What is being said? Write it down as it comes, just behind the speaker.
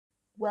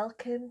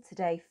Welcome to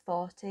day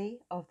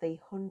 40 of the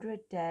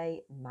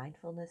 100-day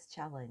mindfulness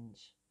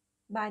challenge.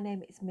 My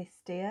name is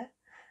Miss Dear,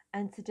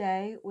 and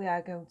today we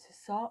are going to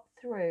sort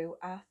through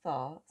our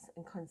thoughts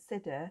and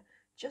consider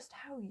just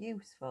how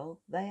useful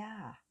they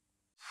are.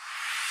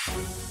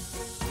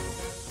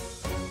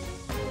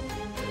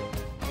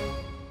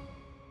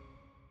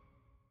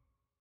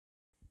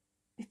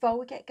 Before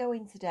we get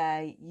going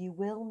today, you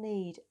will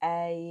need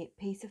a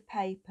piece of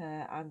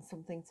paper and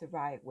something to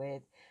write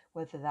with,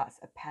 whether that's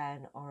a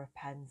pen or a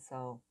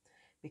pencil,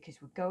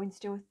 because we're going to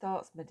do a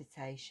thoughts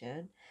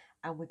meditation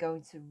and we're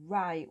going to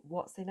write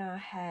what's in our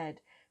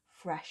head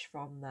fresh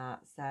from that.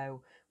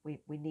 So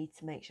we need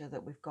to make sure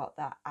that we've got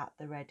that at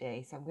the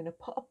ready. So I'm going to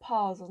put a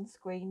pause on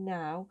screen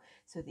now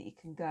so that you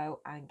can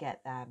go and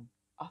get them.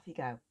 Off you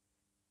go.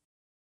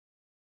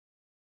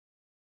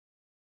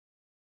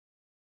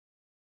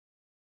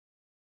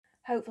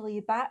 Hopefully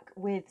you're back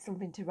with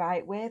something to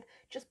write with.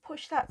 Just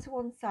push that to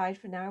one side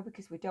for now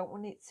because we don't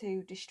want it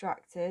to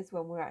distract us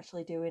when we're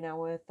actually doing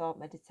our thought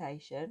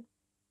meditation.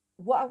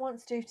 What I want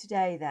to do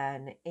today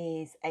then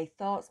is a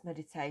thoughts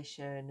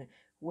meditation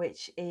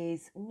which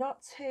is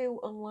not too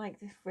unlike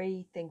the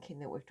free thinking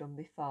that we've done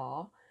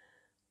before,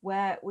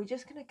 where we're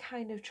just going to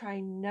kind of try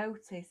and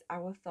notice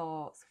our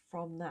thoughts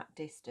from that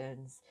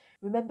distance.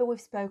 Remember,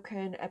 we've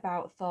spoken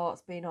about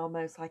thoughts being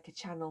almost like a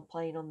channel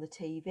playing on the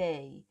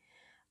TV.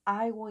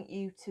 I want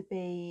you to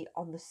be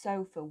on the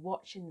sofa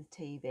watching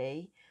the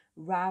TV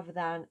rather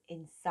than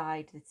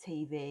inside the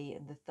TV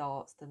and the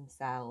thoughts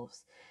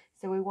themselves.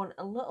 So we want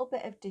a little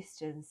bit of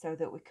distance so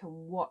that we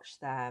can watch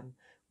them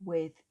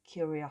with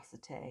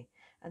curiosity.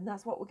 And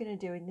that's what we're going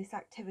to do in this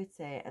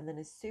activity. And then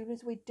as soon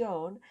as we're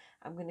done,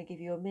 I'm going to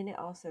give you a minute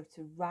or so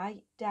to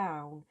write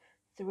down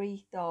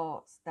 3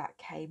 thoughts that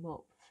came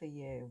up for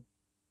you.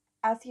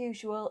 As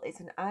usual, it's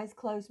an eyes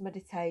closed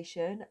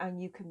meditation, and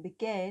you can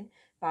begin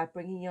by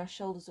bringing your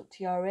shoulders up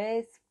to your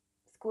ears,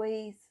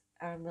 squeeze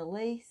and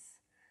release.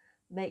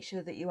 Make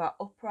sure that you are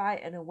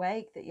upright and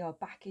awake, that your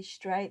back is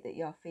straight, that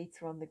your feet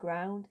are on the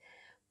ground,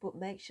 but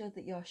make sure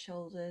that your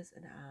shoulders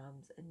and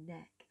arms and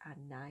neck are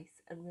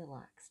nice and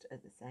relaxed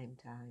at the same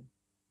time.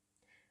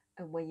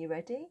 And when you're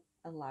ready,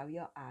 allow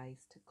your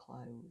eyes to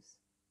close.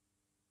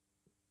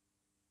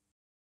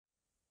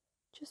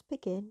 Just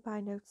begin by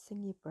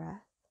noticing your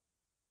breath.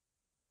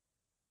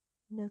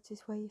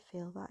 Notice where you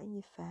feel that in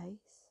your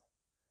face,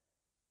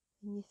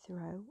 in your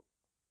throat,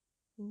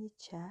 in your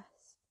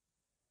chest,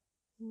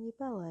 in your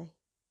belly.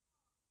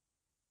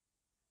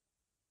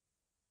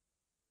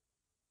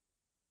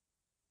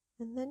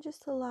 And then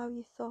just allow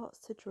your thoughts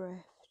to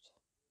drift.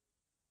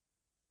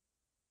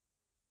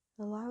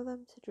 Allow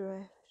them to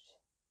drift.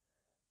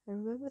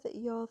 And remember that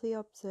you're the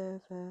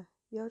observer.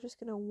 You're just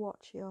going to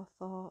watch your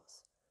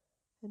thoughts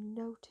and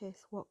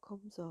notice what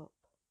comes up.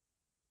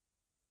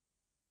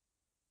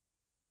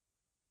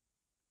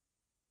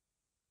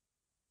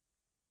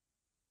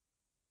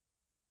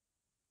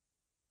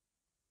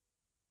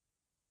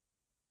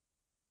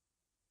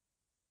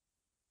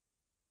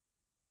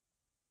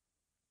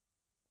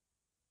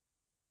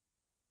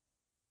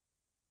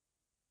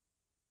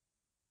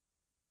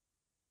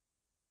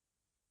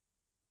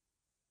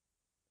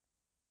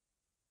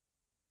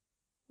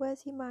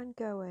 Where's your mind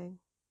going?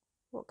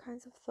 What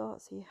kinds of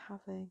thoughts are you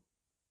having?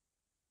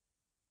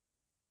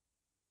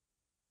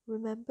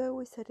 Remember,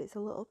 we said it's a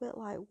little bit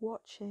like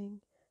watching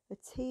a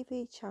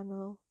TV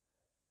channel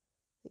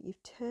that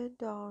you've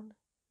turned on,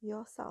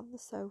 you're sat on the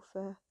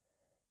sofa,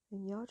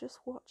 and you're just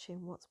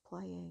watching what's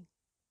playing.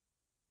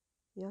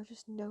 You're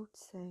just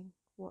noticing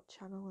what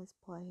channel is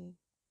playing.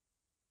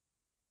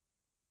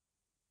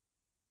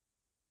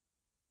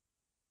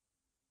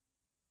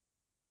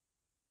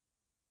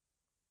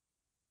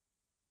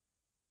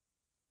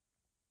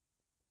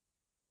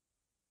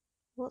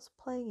 What's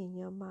playing in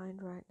your mind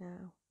right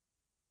now?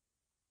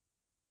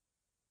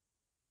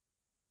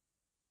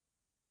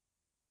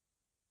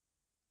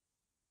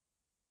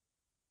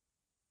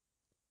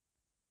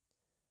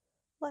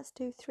 Let's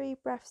do 3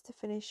 breaths to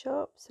finish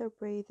up. So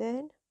breathe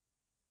in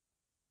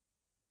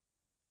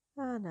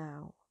and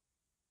out.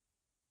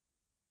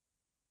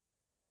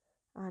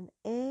 And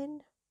in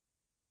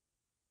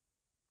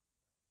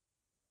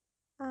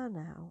and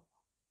out.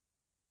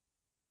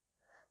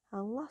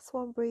 And last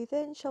one, breathe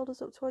in,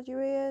 shoulders up towards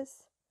your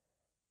ears.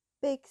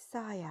 Big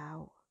sigh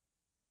out.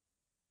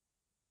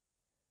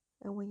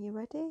 And when you're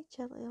ready,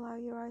 gently allow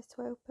your eyes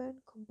to open,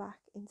 come back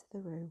into the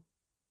room.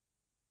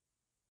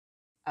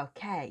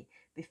 Okay,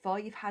 before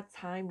you've had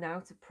time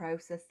now to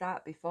process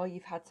that, before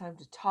you've had time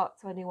to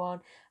talk to anyone,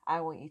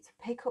 I want you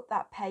to pick up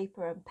that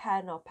paper and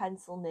pen or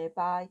pencil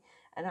nearby,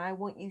 and I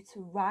want you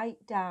to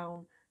write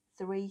down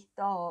 3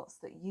 thoughts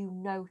that you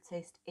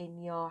noticed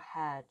in your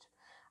head.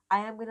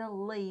 I am going to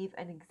leave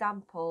an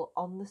example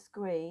on the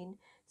screen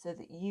so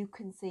that you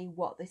can see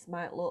what this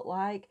might look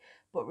like.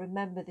 But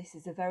remember, this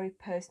is a very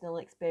personal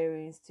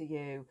experience to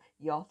you.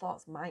 Your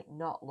thoughts might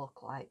not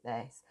look like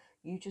this.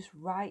 You just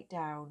write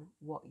down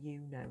what you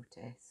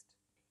noticed.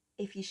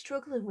 If you're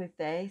struggling with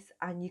this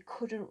and you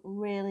couldn't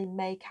really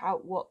make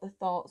out what the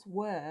thoughts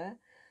were,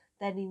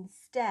 then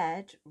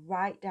instead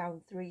write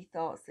down 3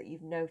 thoughts that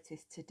you've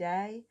noticed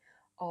today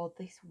or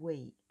this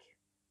week.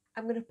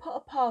 I'm going to put a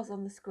pause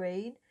on the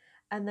screen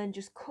and then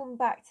just come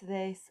back to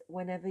this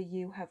whenever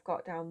you have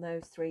got down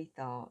those 3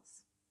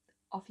 thoughts.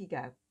 Off you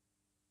go.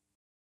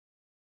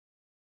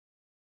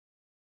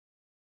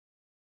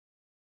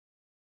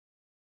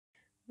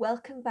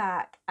 Welcome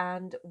back,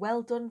 and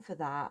well done for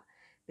that,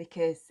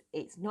 because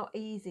it's not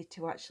easy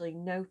to actually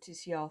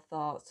notice your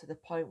thoughts to the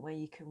point where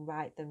you can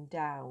write them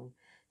down.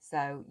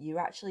 So you're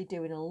actually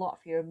doing a lot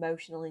for your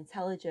emotional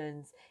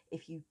intelligence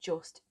if you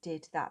just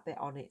did that bit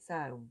on its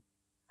own.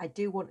 I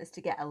do want us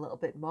to get a little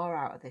bit more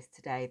out of this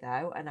today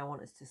though, and I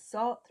want us to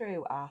sort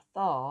through our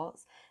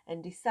thoughts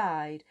and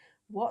decide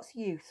what's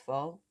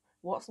useful,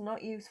 what's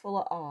not useful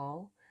at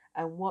all,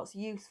 and what's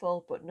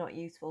useful but not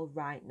useful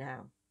right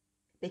now.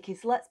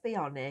 Because let's be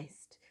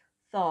honest,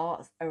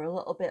 thoughts are a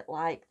little bit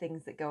like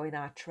things that go in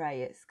our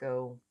tray at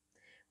school.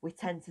 We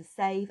tend to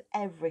save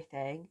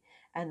everything,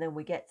 and then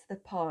we get to the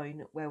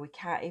point where we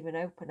can't even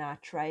open our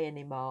tray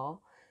anymore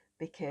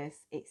because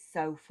it's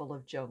so full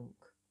of junk.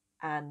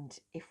 And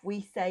if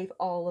we save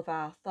all of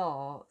our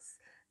thoughts,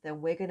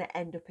 then we're going to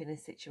end up in a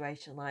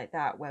situation like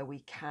that where we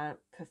can't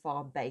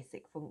perform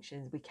basic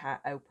functions. We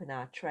can't open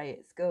our tray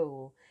at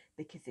school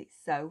because it's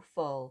so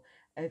full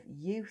of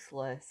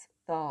useless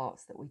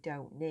thoughts that we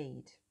don't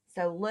need.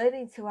 So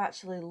learning to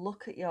actually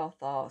look at your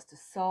thoughts, to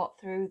sort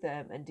through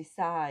them and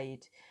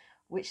decide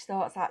which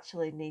thoughts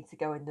actually need to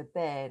go in the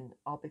bin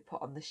or be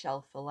put on the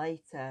shelf for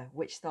later,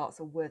 which thoughts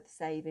are worth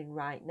saving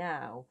right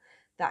now,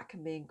 that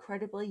can be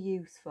incredibly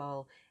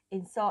useful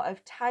in sort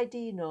of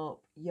tidying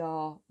up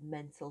your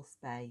mental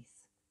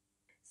space.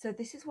 So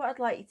this is what I'd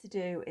like you to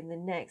do in the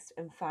next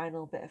and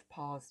final bit of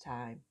pause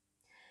time.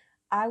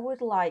 I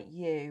would like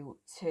you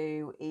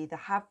to either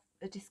have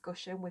a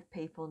discussion with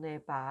people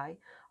nearby,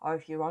 or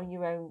if you're on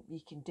your own, you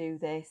can do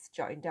this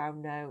jotting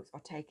down notes or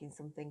taking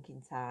some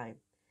thinking time.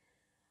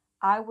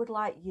 I would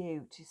like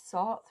you to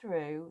sort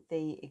through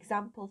the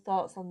example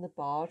thoughts on the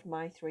board,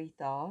 my 3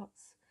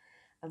 thoughts,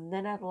 and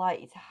then I'd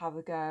like you to have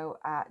a go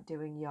at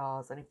doing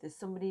yours. And if there's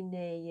somebody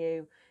near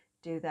you,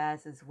 do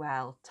theirs as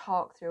well.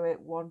 Talk through it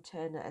one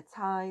turn at a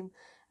time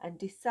and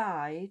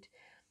decide,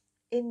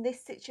 in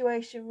this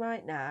situation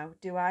right now,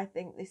 do I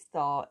think this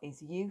thought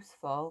is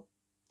useful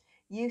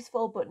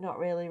but not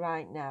really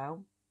right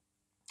now?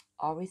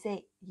 Or is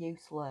it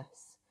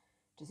useless?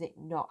 Does it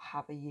not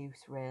have a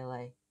use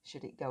really?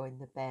 Should it go in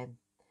the bin?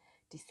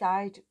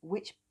 Decide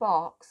which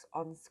box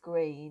on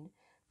screen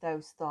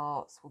those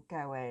thoughts will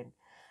go in.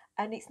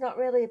 And it's not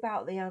really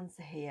about the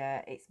answer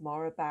here, it's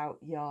more about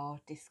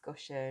your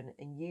discussion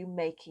and you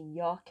making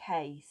your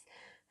case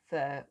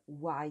for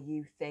why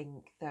you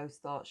think those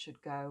thoughts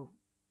should go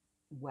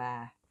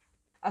where.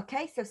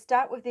 Okay, so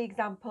start with the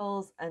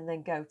examples and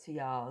then go to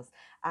yours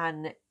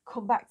and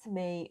come back to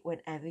me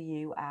whenever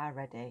you are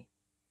ready.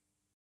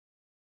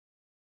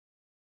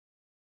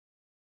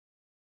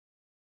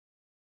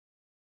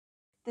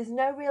 There's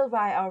no real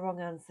right or wrong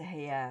answer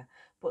here,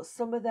 but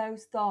some of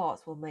those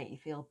thoughts will make you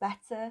feel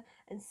better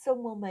and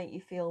some will make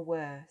you feel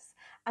worse.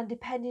 And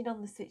depending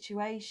on the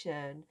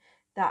situation,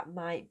 that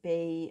might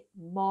be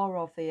more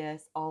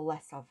obvious or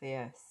less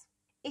obvious.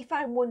 If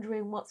I'm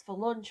wondering what's for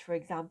lunch, for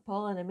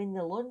example, and I'm in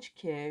the lunch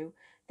queue,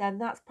 then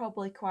that's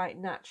probably quite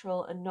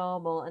natural and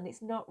normal and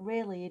it's not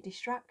really a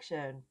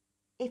distraction.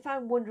 If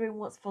I'm wondering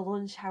what's for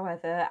lunch,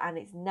 however, and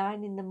it's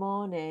 9 in the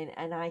morning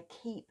and I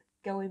keep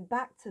going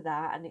back to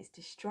that and it's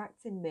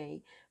distracting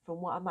me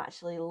from what I'm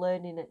actually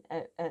learning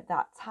at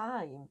that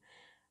time,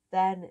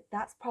 then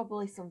that's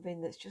probably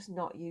something that's just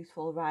not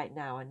useful right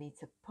now. I need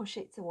to push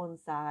it to one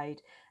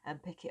side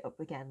and pick it up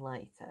again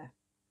later.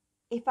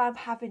 If I'm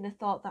having a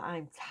thought that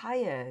I'm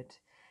tired,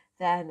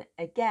 then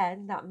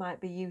again, that might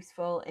be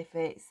useful if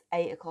it's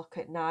 8 o'clock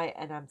at night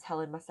and I'm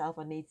telling myself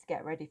I need to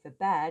get ready for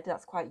bed.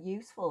 That's quite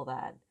useful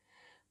then.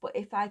 But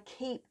if I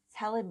keep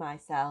telling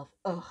myself,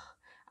 ugh,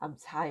 I'm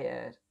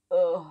tired,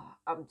 ugh,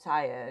 I'm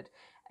tired,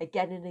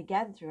 again and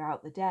again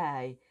throughout the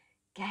day,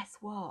 guess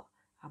what?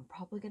 I'm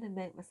probably going to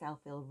make myself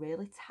feel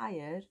really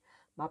tired.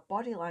 My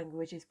body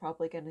language is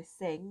probably going to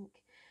sink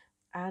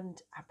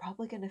and I'm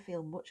probably going to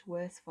feel much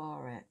worse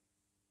for it.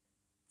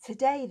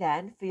 Today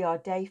then, for your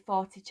day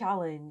 40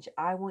 challenge,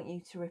 I want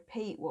you to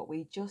repeat what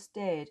we just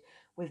did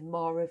with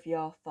more of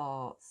your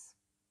thoughts.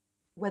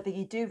 Whether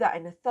you do that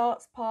in a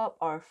thoughts pop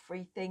or a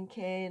free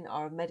thinking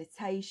or a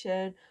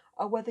meditation,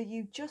 or whether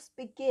you just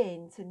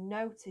begin to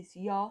notice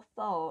your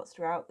thoughts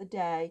throughout the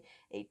day,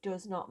 it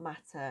does not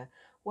matter.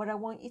 What I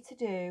want you to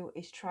do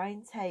is try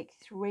and take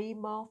 3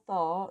 more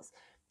thoughts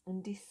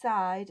and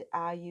decide,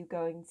 are you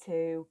going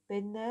to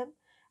bin them?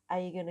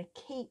 Are you going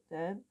to keep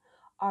them?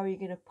 Or are you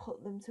going to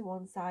put them to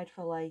one side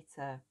for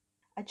later?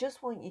 I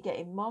just want you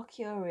getting more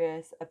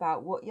curious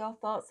about what your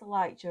thoughts are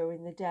like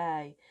during the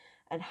day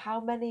and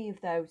how many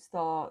of those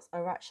thoughts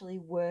are actually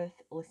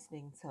worth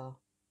listening to.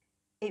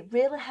 It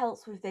really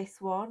helps with this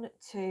one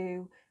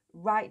to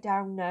write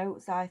down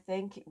notes, I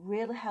think. It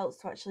really helps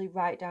to actually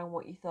write down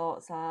what your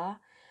thoughts are.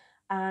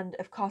 And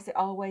of course, it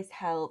always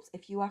helps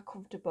if you are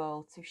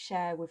comfortable to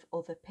share with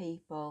other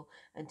people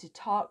and to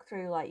talk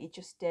through, like you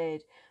just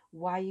did,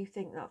 why you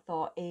think that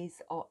thought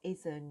is or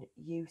isn't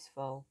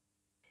useful.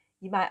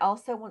 You might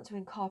also want to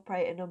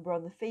incorporate a number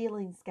on the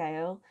feeling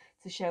scale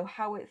to show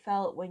how it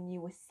felt when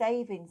you were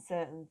saving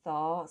certain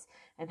thoughts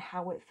and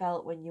how it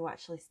felt when you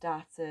actually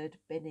started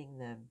binning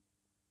them.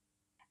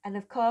 And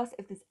of course,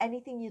 if there's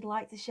anything you'd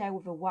like to share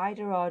with a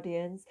wider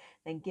audience,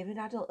 then give an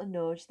adult a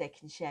nudge. They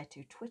can share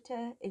to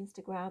Twitter,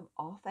 Instagram,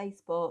 or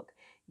Facebook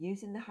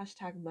using the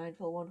hashtag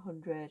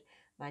Mindful100.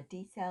 My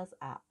details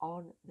are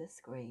on the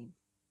screen.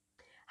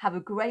 Have a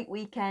great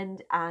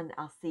weekend, and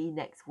I'll see you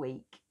next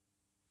week.